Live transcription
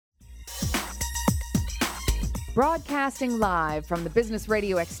Broadcasting live from the Business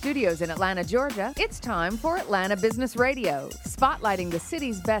Radio X studios in Atlanta, Georgia, it's time for Atlanta Business Radio, spotlighting the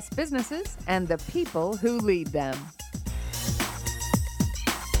city's best businesses and the people who lead them.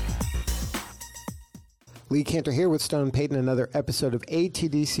 Lee Cantor here with Stone Payton, another episode of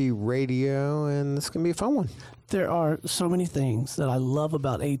ATDC Radio, and this is going to be a fun one. There are so many things that I love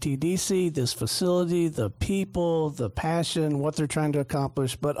about ATDC, this facility, the people, the passion, what they're trying to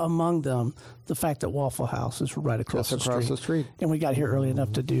accomplish, but among them, the fact that Waffle House is right across the street. And we got here early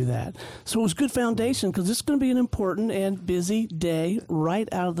enough to do that. So it was good foundation because this is going to be an important and busy day right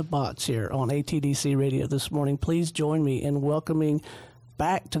out of the box here on ATDC Radio this morning. Please join me in welcoming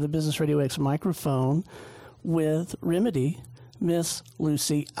back to the Business Radio X microphone with Remedy, Miss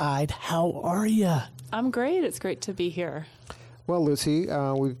Lucy Ide. How are you? I'm great. It's great to be here. Well, Lucy,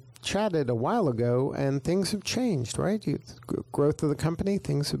 we chatted a while ago, and things have changed, right? Growth of the company,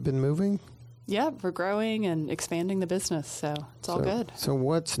 things have been moving. Yeah, we're growing and expanding the business, so it's all good. So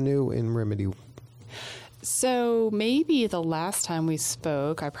what's new in Remedy? So maybe the last time we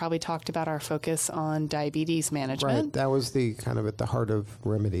spoke, I probably talked about our focus on diabetes management. Right, that was the kind of at the heart of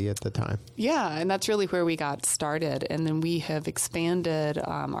Remedy at the time. Yeah, and that's really where we got started. And then we have expanded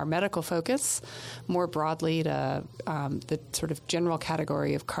our medical focus more broadly to the sort of general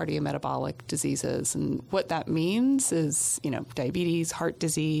category of cardiometabolic diseases. And what that means is, diabetes, heart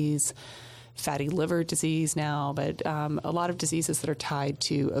disease, fatty liver disease now, but a lot of diseases that are tied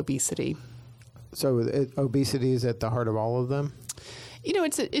to obesity. So obesity is at the heart of all of them?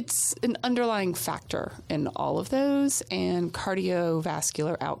 It's an underlying factor in all of those, and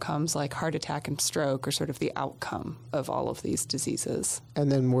cardiovascular outcomes like heart attack and stroke are sort of the outcome of all of these diseases. And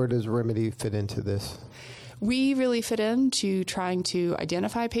then where does Remedy fit into this? We really fit into trying to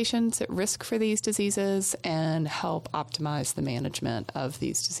identify patients at risk for these diseases and help optimize the management of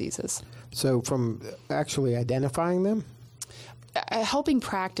these diseases. So from actually identifying them? Helping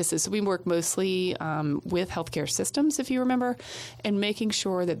practices. So we work mostly with healthcare systems, if you remember, and making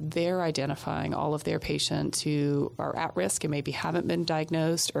sure that they're identifying all of their patients who are at risk and maybe haven't been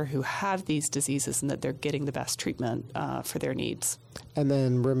diagnosed or who have these diseases, and that they're getting the best treatment for their needs. And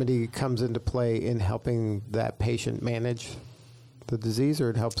then Remedy comes into play in helping that patient manage the disease, or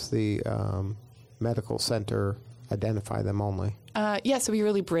it helps the medical center identify them only? So we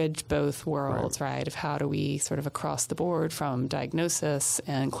really bridge both worlds, right, of how do we sort of across the board from diagnosis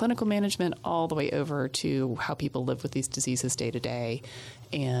and clinical management all the way over to how people live with these diseases day to day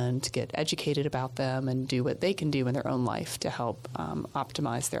and get educated about them and do what they can do in their own life to help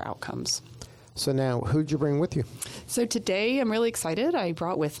optimize their outcomes. So now, who'd you bring with you? So today, I'm really excited. I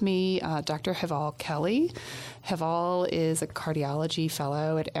brought with me Dr. Heval Kelly. Heval is a cardiology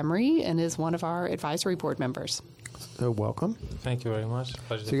fellow at Emory and is one of our advisory board members. So welcome. Thank you very much.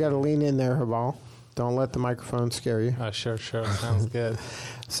 Pleasure. So you got to lean in there, Heval. Don't let the microphone scare you. Sure. Sounds good.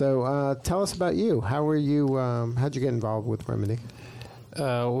 So tell us about you. How were you? How'd you get involved with Remedy? It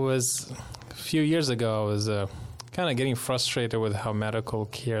was a few years ago. I was kind of getting frustrated with how medical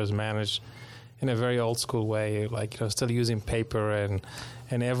care is managed in a very old school way, still using paper and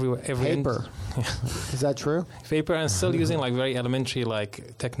every paper. Is that true? Paper, and still using very elementary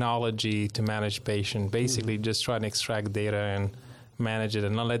technology to manage patient. Basically, just trying to extract data and manage it,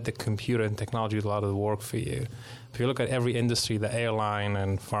 and not let the computer and technology do a lot of the work for you. If you look at every industry, the airline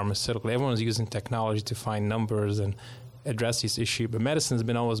and pharmaceutical, everyone's using technology to find numbers and address these issues, but medicine's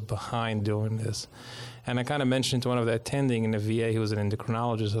been always behind doing this. And I kind of mentioned to one of the attending in the VA who was an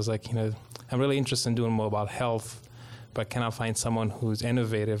endocrinologist, I was like, I'm really interested in doing more about health, but can I find someone who's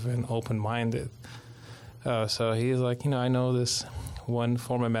innovative and open-minded? So he's like, I know this one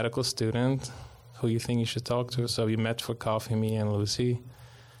former medical student who you think you should talk to. So we met for coffee, me and Lucy.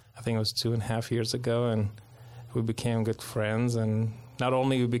 I think it was 2.5 years ago, and we became good friends. And not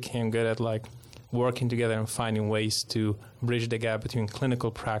only we became good at working together and finding ways to bridge the gap between clinical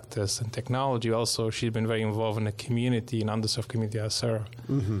practice and technology. Also, she's been very involved in the community, in underserved community I serve.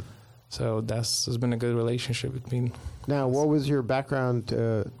 Mm-hmm. So there's been a good relationship between. Now, what was your background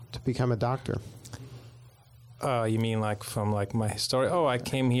to become a doctor? You mean from my story? Oh, I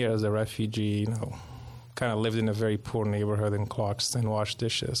came here as a refugee, kind of lived in a very poor neighborhood in Clarkston, washed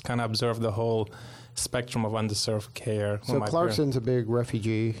dishes, kind of observed the whole spectrum of underserved care. So Clarkston's a big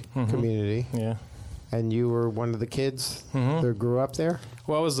refugee community. Yeah. And you were one of the kids that grew up there?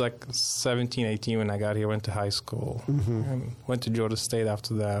 Well, I was 17, 18 when I got here, went to high school, and went to Georgia State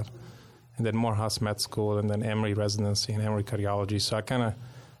after that, and then Morehouse Med School, and then Emory residency and Emory cardiology. So I kind of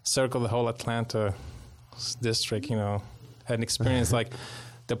circled the whole Atlanta district, had an experience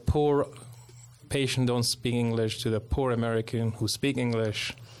the poor patient don't speak English to the poor American who speak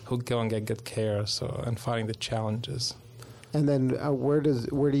English, who go and get good care. So, and finding the challenges. And then where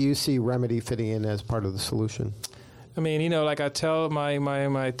do you see Remedy fitting in as part of the solution? I mean, like I tell my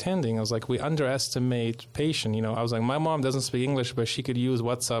attending, I was like, we underestimate patient. I was like, my mom doesn't speak English, but she could use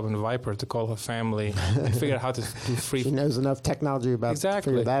WhatsApp and Viper to call her family and figure out how to do free. She knows enough technology about to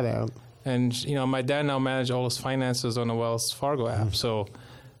figure that out. And, my dad now manages all his finances on a Wells Fargo app. So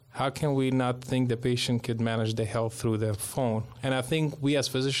how can we not think the patient could manage their health through their phone? And I think we as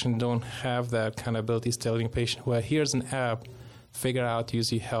physicians don't have that kind of ability telling a patient, well, here's an app, figure out to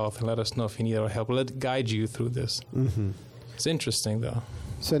use your health and let us know if you need our help. Let it guide you through this. Mm-hmm. It's interesting, though.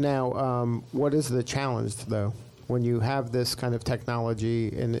 So now, what is the challenge, though, when you have this kind of technology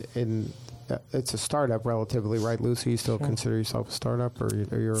in it's a startup relatively, right, Lucy? You still consider yourself a startup, or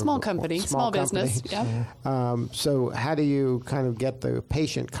you're small company, small business? Yeah. So how do you kind of get the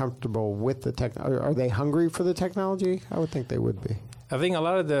patient comfortable with the tech? Are they hungry for the technology? I would think they would be. I think a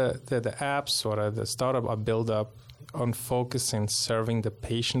lot of the apps or the startup are built up on focusing serving the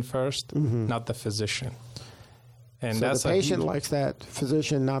patient first, not the physician. And so that's the patient likes that,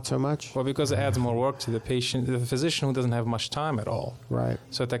 physician not so much? Well, because it adds more work to the patient, the physician who doesn't have much time at all. Right.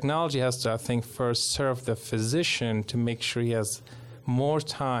 So technology has to, I think, first serve the physician to make sure he has more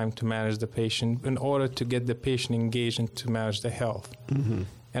time to manage the patient in order to get the patient engaged and to manage their health. Mm-hmm.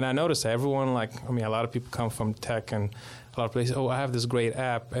 And I noticed everyone, a lot of people come from tech and a lot of places, I have this great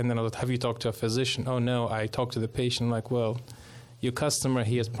app. And then I was, have you talked to a physician? Oh, no, I talked to the patient. Your customer,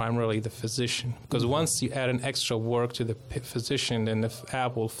 he is primarily the physician. Because once you add an extra work to the physician, then the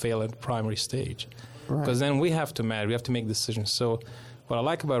app will fail at the primary stage. Because then we have to manage, we have to make decisions. So what I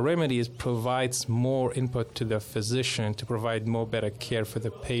like about Remedy is provides more input to the physician to provide more better care for the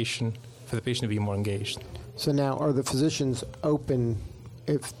patient to be more engaged. So now, are the physicians open,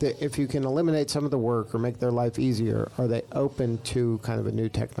 if you can eliminate some of the work or make their life easier, are they open to kind of a new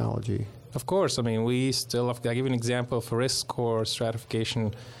technology? Of course. We still have, I'll give you an example for risk score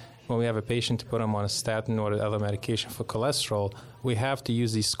stratification. When we have a patient to put them on a statin or other medication for cholesterol, we have to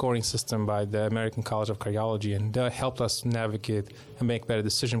use the scoring system by the American College of Cardiology, and that helped us navigate and make better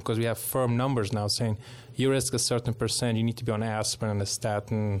decisions because we have firm numbers now saying you risk a certain percent, you need to be on aspirin and a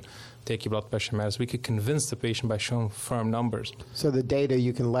statin, take your blood pressure medicine. We could convince the patient by showing firm numbers. So the data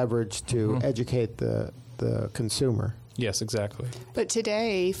you can leverage to educate the consumer. Yes, exactly. But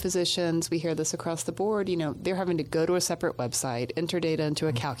today, physicians, we hear this across the board, they're having to go to a separate website, enter data into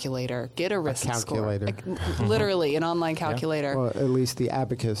a calculator, get a risk score. Literally, an online calculator. Yeah. Well, at least the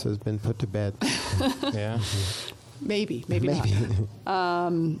abacus has been put to bed. Yeah. Maybe not.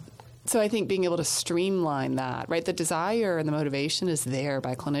 So I think being able to streamline that, right? The desire and the motivation is there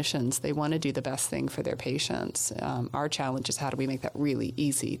by clinicians. They want to do the best thing for their patients. Our challenge is how do we make that really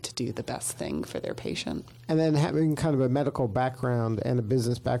easy to do the best thing for their patient? And then having kind of a medical background and a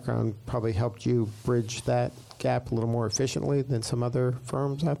business background probably helped you bridge that gap a little more efficiently than some other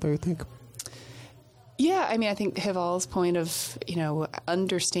firms out there, you think? Yeah, I think Hival's point of,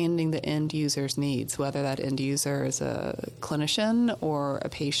 understanding the end user's needs, whether that end user is a clinician or a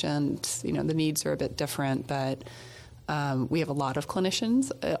patient, the needs are a bit different, but we have a lot of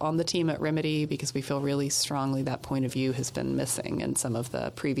clinicians on the team at Remedy because we feel really strongly that point of view has been missing in some of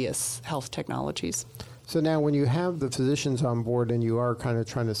the previous health technologies. So now when you have the physicians on board and you are kind of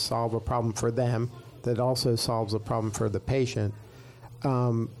trying to solve a problem for them that also solves a problem for the patient,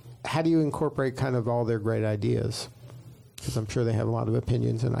 how do you incorporate kind of all their great ideas? Because I'm sure they have a lot of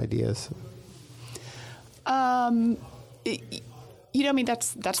opinions and ideas. That's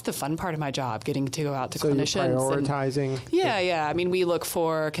the fun part of my job, getting to go out to clinicians. So you're prioritizing? Yeah. We look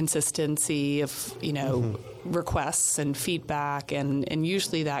for consistency of, requests and feedback, and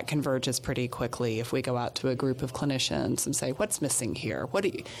usually that converges pretty quickly if we go out to a group of clinicians and say, what's missing here?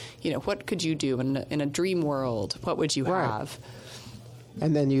 What could you do in a dream world? What would you have?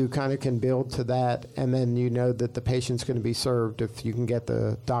 And then you kind of can build to that, and then you know that the patient's going to be served if you can get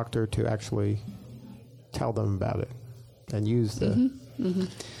the doctor to actually tell them about it and use the...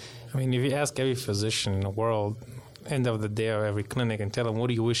 If you ask every physician in the world, end of the day of every clinic, and tell them, what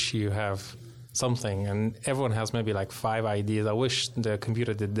do you wish you have something? And everyone has maybe 5 ideas. I wish the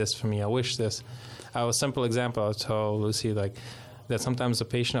computer did this for me. I wish this. A simple example, I told Lucy, that sometimes the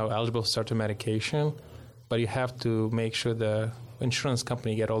patient are eligible for certain medication, but you have to make sure the insurance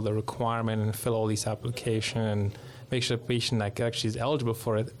company get all the requirement and fill all these applications and make sure the patient actually is eligible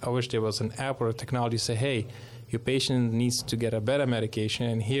for it. I wish there was an app or a technology to say, hey, your patient needs to get a better medication,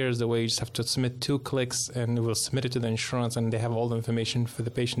 and here's the way. You just have to submit 2 clicks, and we'll submit it to the insurance, and they have all the information for the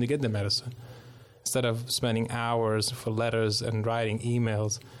patient to get the medicine. Instead of spending hours for letters and writing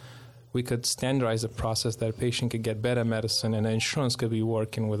emails, we could standardize the process that a patient could get better medicine, and the insurance could be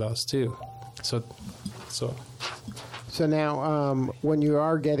working with us too. So now, when you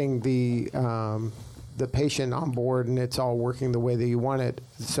are getting the patient on board and it's all working the way that you want it,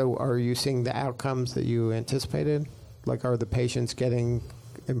 so are you seeing the outcomes that you anticipated? Like, are the patients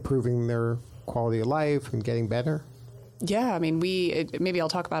improving their quality of life and getting better? Yeah, I mean, maybe I'll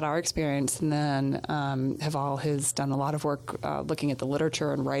talk about our experience, and then Heval has done a lot of work looking at the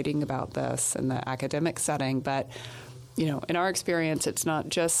literature and writing about this in the academic setting. But, in our experience, it's not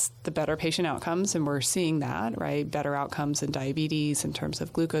just the better patient outcomes, and we're seeing that, right? Better outcomes in diabetes in terms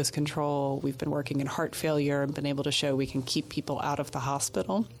of glucose control. We've been working in heart failure and been able to show we can keep people out of the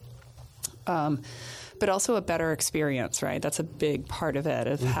hospital. But also a better experience, right? That's a big part of it,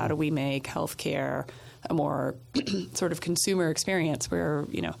 of how do we make healthcare a more sort of consumer experience where,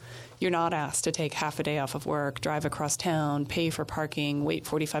 you're not asked to take half a day off of work, drive across town, pay for parking, wait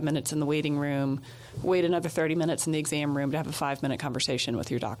 45 minutes in the waiting room, wait another 30 minutes in the exam room to have a 5-minute conversation with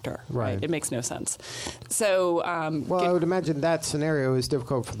your doctor. Right? It makes no sense. So, I would imagine that scenario is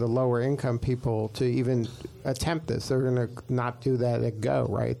difficult for the lower income people to even attempt this. They're going to not do that at go,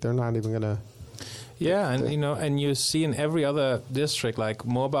 right? They're not even going to. Yeah, and and you see in every other district, like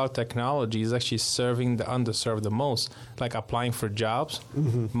mobile technology is actually serving the underserved the most. Like applying for jobs,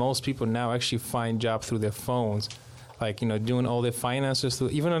 most people now actually find jobs through their phones. Like doing all their finances through.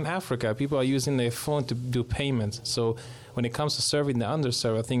 Even in Africa, people are using their phone to do payments. So when it comes to serving the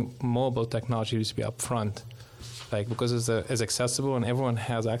underserved, I think mobile technology needs to be up front, like because it's accessible and everyone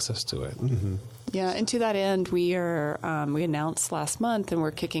has access to it. Mm-hmm. Yeah, and to that end, we announced last month, and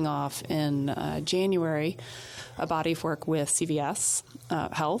we're kicking off in January, a body of work with CVS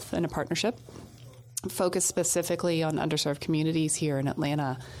Health in a partnership focused specifically on underserved communities here in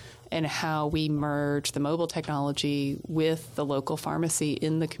Atlanta and how we merge the mobile technology with the local pharmacy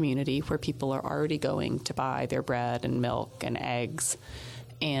in the community where people are already going to buy their bread and milk and eggs.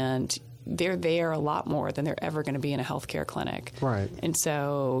 And they're there a lot more than they're ever going to be in a healthcare clinic. Right. And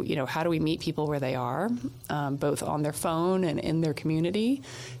so, how do we meet people where they are, both on their phone and in their community,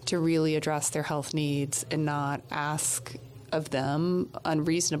 to really address their health needs and not ask of them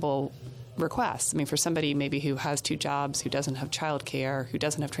unreasonable requests? I mean, for somebody maybe who has 2 jobs, who doesn't have childcare, who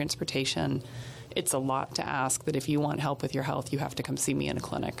doesn't have transportation, it's a lot to ask that if you want help with your health, you have to come see me in a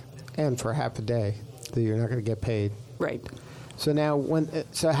clinic. And for half a day, that you're not going to get paid. Right. So now,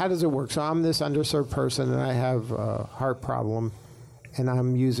 so how does it work? So I'm this underserved person, and I have a heart problem, and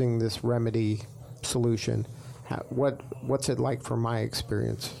I'm using this remedy solution. What's it like from my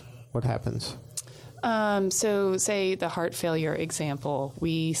experience? What happens? So say the heart failure example,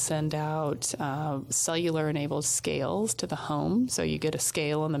 we send out cellular-enabled scales to the home. So you get a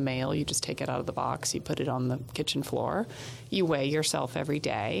scale in the mail. You just take it out of the box. You put it on the kitchen floor. You weigh yourself every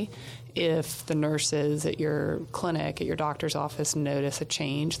day. If the nurses at your clinic, at your doctor's office, notice a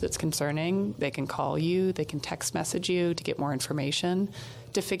change that's concerning, they can call you. They can text message you to get more information,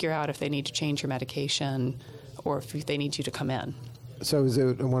 to figure out if they need to change your medication or if they need you to come in. So is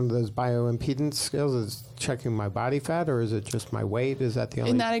it one of those bioimpedance scales? Is checking my body fat, or is it just my weight? Is that the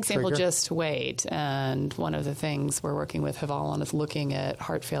only In that example, trigger? just weight. And one of the things we're working with Heval on is looking at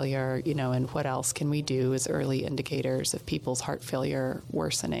heart failure, and what else can we do as early indicators of people's heart failure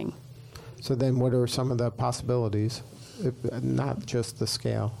worsening. So then what are some of the possibilities, not just the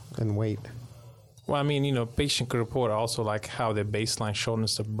scale and weight? Well, I mean, patient could report also like how their baseline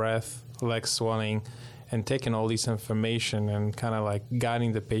shortness of breath, leg swelling, and taking all this information and kind of like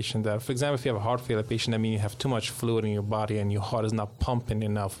guiding the patient that, for example, if you have a heart failure patient, that means you have too much fluid in your body and your heart is not pumping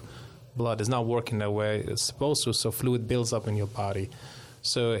enough blood. It's not working the way it's supposed to, so fluid builds up in your body.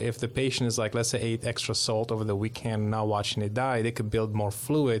 So if the patient is like, let's say, ate extra salt over the weekend, now watching it die, they could build more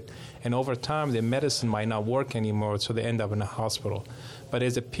fluid. And over time, their medicine might not work anymore, so they end up in the hospital. But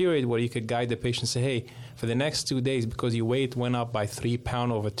there's a period where you could guide the patient and say, hey, for the next 2 days, because your weight went up by 3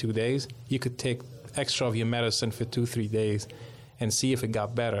 pounds over 2 days, you could take extra of your medicine for 2-3 days and see if it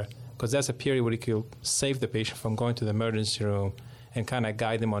got better. Because that's a period where you could save the patient from going to the emergency room and kind of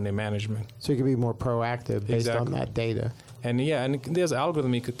guide them on their management. So you can be more proactive based on that data. And there's an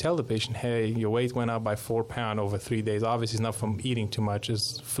algorithm you could tell the patient, hey, your weight went up by 4 pounds over 3 days. Obviously, it's not from eating too much,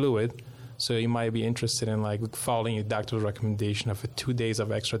 it's fluid. So you might be interested in like following your doctor's recommendation of 2 days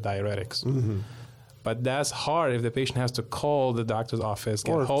of extra diuretics. Mm-hmm. But that's hard if the patient has to call the doctor's office,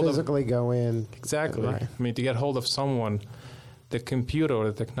 get or hold physically go in. Exactly. Right. I mean, to get hold of someone, the computer or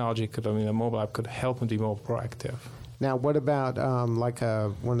the technology could, a mobile app could help them be more proactive. Now, what about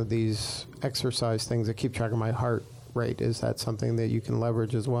one of these exercise things that keep track of my heart rate? Is that something that you can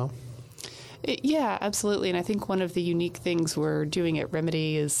leverage as well? Yeah, absolutely. And I think one of the unique things we're doing at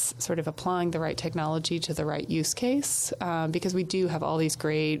Remedy is sort of applying the right technology to the right use case, because we do have all these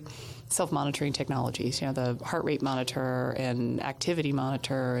great self-monitoring technologies, the heart rate monitor and activity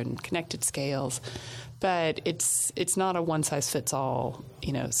monitor and connected scales. But it's not a one-size-fits-all,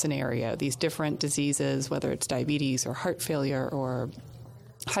 scenario. These different diseases, whether it's diabetes or heart failure or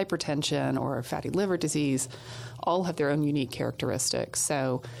hypertension or fatty liver disease, all have their own unique characteristics.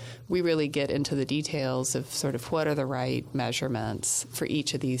 So we really get into the details of sort of what are the right measurements for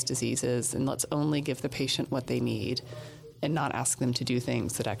each of these diseases, and let's only give the patient what they need and not ask them to do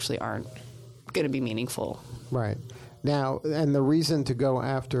things that actually aren't going to be meaningful. Right. Now, and the reason to go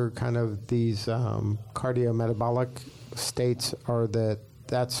after kind of these cardiometabolic states are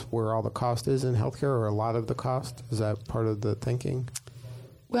that's where all the cost is in healthcare, or a lot of the cost? Is that part of the thinking?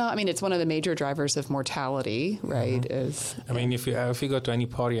 Well, I mean, it's one of the major drivers of mortality, right? Mm-hmm. If you go to any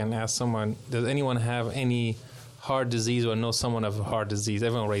party and ask someone, does anyone have any heart disease or know someone of heart disease,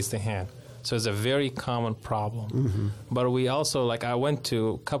 everyone raise their hand. So it's a very common problem. Mm-hmm. But we also, I went to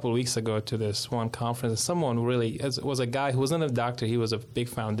a couple of weeks ago to this one conference, and someone it was a guy who wasn't a doctor, he was a big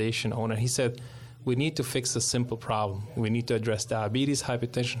foundation owner. He said, we need to fix a simple problem. We need to address diabetes,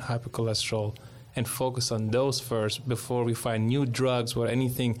 hypertension, hypercholesterol, and focus on those first before we find new drugs or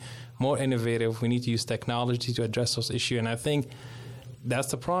anything more innovative. We need to use technology to address those issues. And I think that's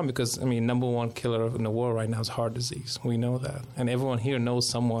the problem because, number one killer in the world right now is heart disease. We know that. And everyone here knows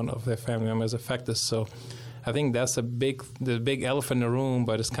someone of their family members affected. So I think that's the big elephant in the room,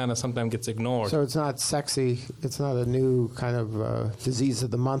 but it's kind of sometimes gets ignored. So it's not sexy. It's not a new kind of disease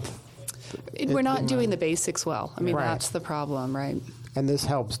of the month. We're not doing the basics well. Right. That's the problem, right? And this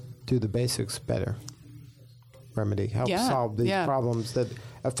helps do the basics better. Remedy helps solve these problems that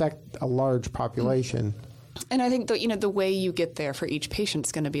affect a large population. And I think the way you get there for each patient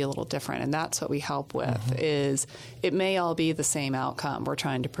is going to be a little different, and that's what we help with. Mm-hmm. Is it may all be the same outcome. We're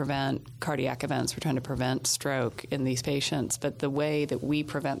trying to prevent cardiac events. We're trying to prevent stroke in these patients, but the way that we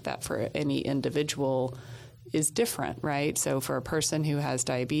prevent that for any individual is different, right? So for a person who has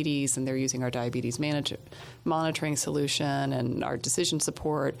diabetes and they're using our diabetes monitoring solution and our decision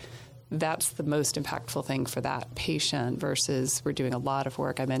support, that's the most impactful thing for that patient versus we're doing a lot of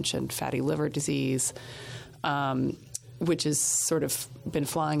work. I mentioned fatty liver disease, which has sort of been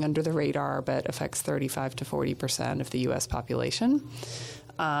flying under the radar but affects 35 to 40% of the U.S. population.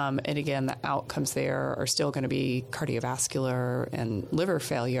 And again, the outcomes there are still going to be cardiovascular and liver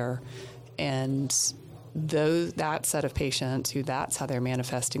failure. And that set of patients who that's how they're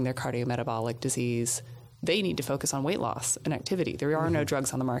manifesting their cardiometabolic disease, they need to focus on weight loss and activity. There are no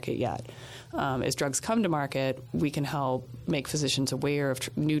drugs on the market yet. As drugs come to market, we can help make physicians aware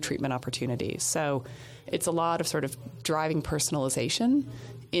of new treatment opportunities. So it's a lot of sort of driving personalization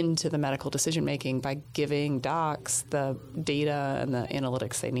into the medical decision-making by giving docs the data and the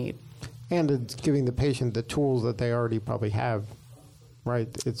analytics they need. And it's giving the patient the tools that they already probably have. Right,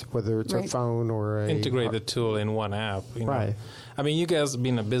 it's whether it's a phone or integrate the tool in one app. Right. You guys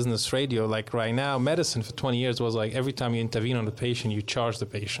being a business radio, right now, medicine for 20 years was every time you intervene on the patient, you charge the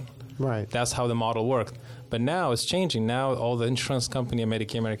patient. Right. That's how the model worked. But now it's changing. Now all the insurance company and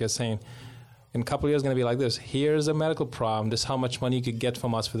Medicare America is saying, in a couple of years, it's going to be like this. Here's a medical problem. This is how much money you could get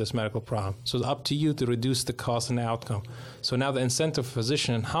from us for this medical problem. So it's up to you to reduce the cost and the outcome. So now the incentive for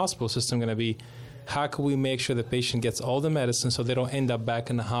physician and hospital system is going to be, how can we make sure the patient gets all the medicine so they don't end up back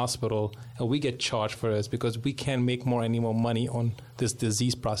in the hospital and we get charged for this because we can't make any more money on this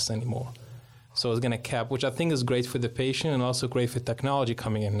disease process anymore. So it's going to cap, which I think is great for the patient and also great for technology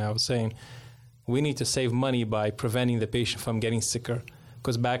coming in now, saying we need to save money by preventing the patient from getting sicker.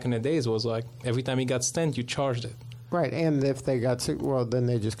 Because back in the days, it was every time he got stent, you charged it. Right, and if they got sick, then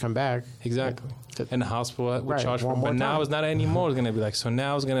they just come back. Exactly. And the hospital would charge for it. But now it's not anymore. It's going to be so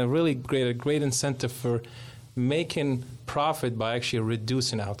now it's going to really create a great incentive for making profit by actually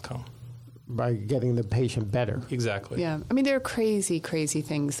reducing outcome. By getting the patient better. Exactly. Yeah. There are crazy, crazy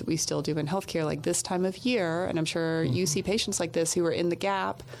things that we still do in healthcare like this time of year, and I'm sure you see patients like this who are in the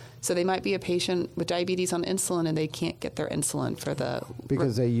gap. So they might be a patient with diabetes on insulin and they can't get their insulin for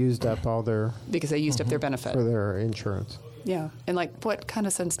because they used up all their... Because they used up their benefit. For their insurance. Yeah. And what kind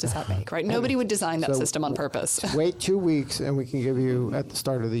of sense does that make, right? Nobody would design that system on purpose. Wait 2 weeks and we can give you at the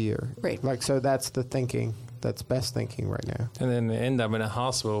start of the year. Right. So that's the thinking. That's best thinking right now. And then they end up in a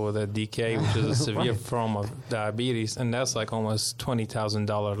hospital with a DK, which is a severe form of diabetes, and that's almost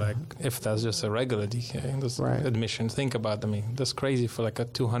 $20,000, if that's just a regular DK. That's admission. Think about that's crazy for a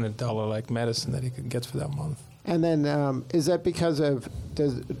 $200 medicine that you could get for that month. And then is that because of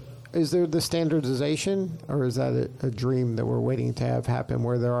is there the standardization, or is that a dream that we're waiting to have happen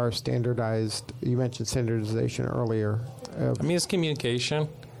where there are standardized, you mentioned standardization earlier. I mean, it's communication.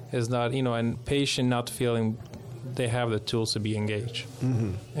 It's not, and patient not feeling they have the tools to be engaged,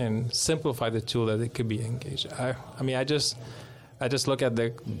 and simplify the tool that it could be engaged. I just look at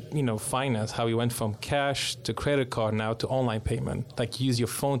the, finance, how we went from cash to credit card now to online payment. Like, use your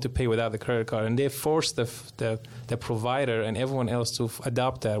phone to pay without the credit card. And they force the provider and everyone else to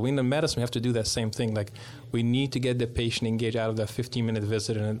adopt that. We in the medicine, we have to do that same thing. Like, we need to get the patient engaged out of that 15-minute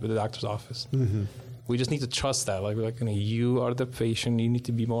visit in the doctor's office. Mm-hmm. We just need to trust that. You are the patient. You need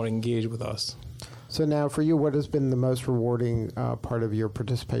to be more engaged with us. So now for you, what has been the most rewarding part of your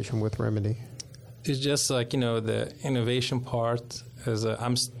participation with Remedy? It's just the innovation part.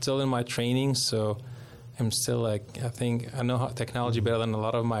 I'm still in my training, so I'm still I think I know technology better than a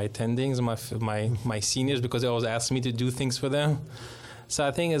lot of my attendings, my seniors, because they always ask me to do things for them. So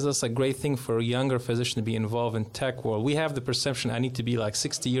I think it's just a great thing for a younger physician to be involved in tech world. We have the perception I need to be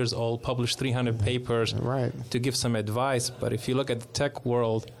 60 years old, publish 300 papers to give some advice. But if you look at the tech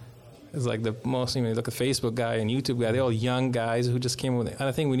world, it's the most, you look at Facebook guy and YouTube guy, they're all young guys who just came with it. And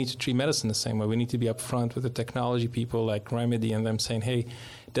I think we need to treat medicine the same way. We need to be upfront with the technology people like Remedy and them saying, hey,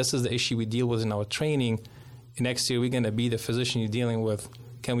 this is the issue we deal with in our training. Next year, we're going to be the physician you're dealing with.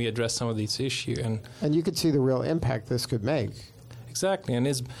 Can we address some of these issues? And you could see the real impact this could make. Exactly.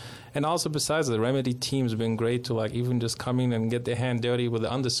 And also besides the Remedy team's been great to even just come in and get their hand dirty with the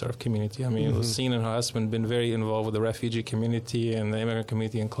underserved community. I mean, Lucine and her husband been very involved with the refugee community and the immigrant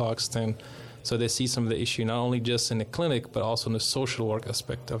community in Clarkston. So they see some of the issue, not only just in the clinic, but also in the social work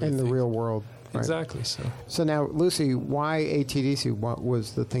aspect of it. In the real world. Right. Exactly. So now, Lucy, why ATDC? What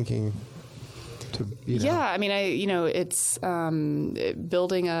was the thinking? Yeah, I mean, it's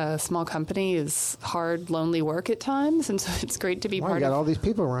building a small company is hard, lonely work at times, and so it's great to be part of. You got all these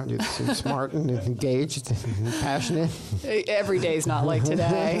people around you, smart and engaged and passionate. Every day is not like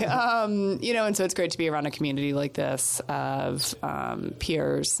today, and so it's great to be around a community like this of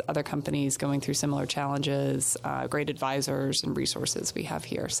peers, other companies going through similar challenges, great advisors and resources we have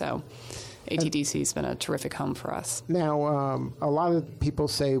here. So ATDC has been a terrific home for us. Now, a lot of people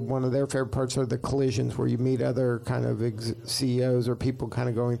say one of their favorite parts are the collisions where you meet other kind of CEOs or people kind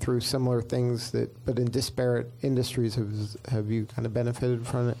of going through similar things but in disparate industries. Have you kind of benefited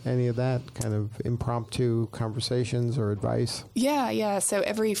from any of that kind of impromptu conversations or advice? Yeah. So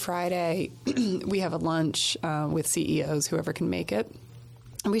every Friday we have a lunch with CEOs, whoever can make it.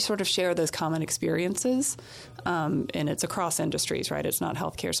 And we sort of share those common experiences, and it's across industries, right? It's not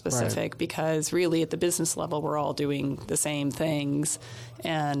healthcare specific, because really at the business level, we're all doing the same things,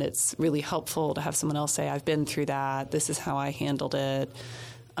 and it's really helpful to have someone else say, I've been through that, this is how I handled it,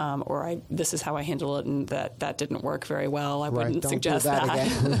 this is how I handled it, and that didn't work very well. I wouldn't suggest that.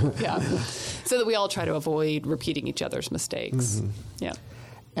 Again. Yeah. So that we all try to avoid repeating each other's mistakes. Mm-hmm. Yeah.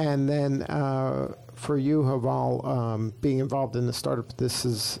 And then for you, Haval, being involved in the startup, this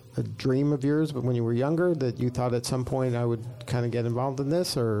is a dream of yours, but when you were younger, that you thought at some point I would kind of get involved in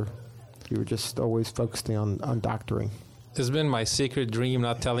this, or you were just always focusing on doctoring? It's been my secret dream,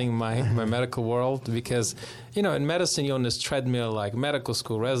 not telling my medical world, because, in medicine, you're on this treadmill, like medical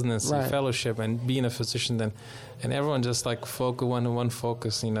school, residency, fellowship, and being a physician, and everyone just focus one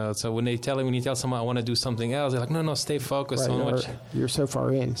focus, So when you tell someone I want to do something else, they're like, no, stay focused on what you're so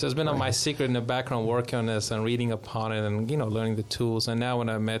far in. So it's been on my secret in the background, working on this and reading upon it, and learning the tools. And now when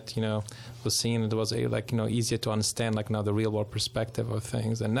I met, Lucine, it was easier to understand now the real world perspective of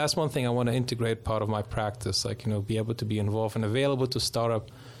things. And that's one thing I want to integrate part of my practice, be able to be involved and available to startup,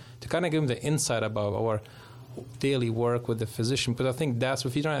 to kind of give them the insight about our daily work with the physician. Because I think that's,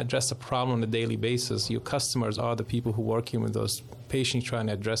 if you're trying to address a problem on a daily basis, your customers are the people who are working with those patients trying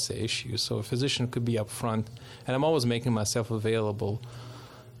to address the issues. So a physician could be upfront. And I'm always making myself available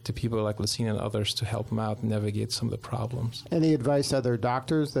to people like Lucine and others to help them out and navigate some of the problems. Any advice to other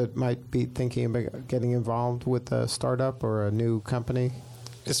doctors that might be thinking about getting involved with a startup or a new company?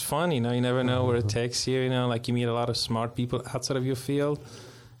 It's fun, you never know where it takes you, you meet a lot of smart people outside of your field,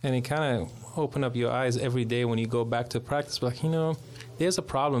 and it kind of open up your eyes every day when you go back to practice, there's a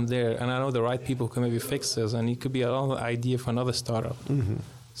problem there, and I know the right people who can maybe fix this, and it could be another idea for another startup. Mm-hmm.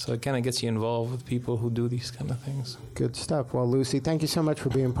 So it kind of gets you involved with people who do these kind of things. Good stuff. Well, Lucy, thank you so much for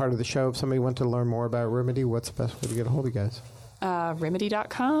being part of the show. If somebody wants to learn more about Remedy, what's the best way to get a hold of you guys?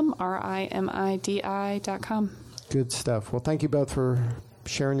 Remedy.com, RIMIDI.com. Good stuff. Well, thank you both for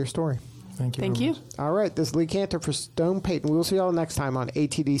sharing your story. Thank you. Thank you. All right. This is Lee Cantor for Stone Payton. We'll see you all next time on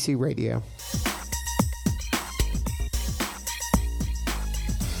ATDC Radio.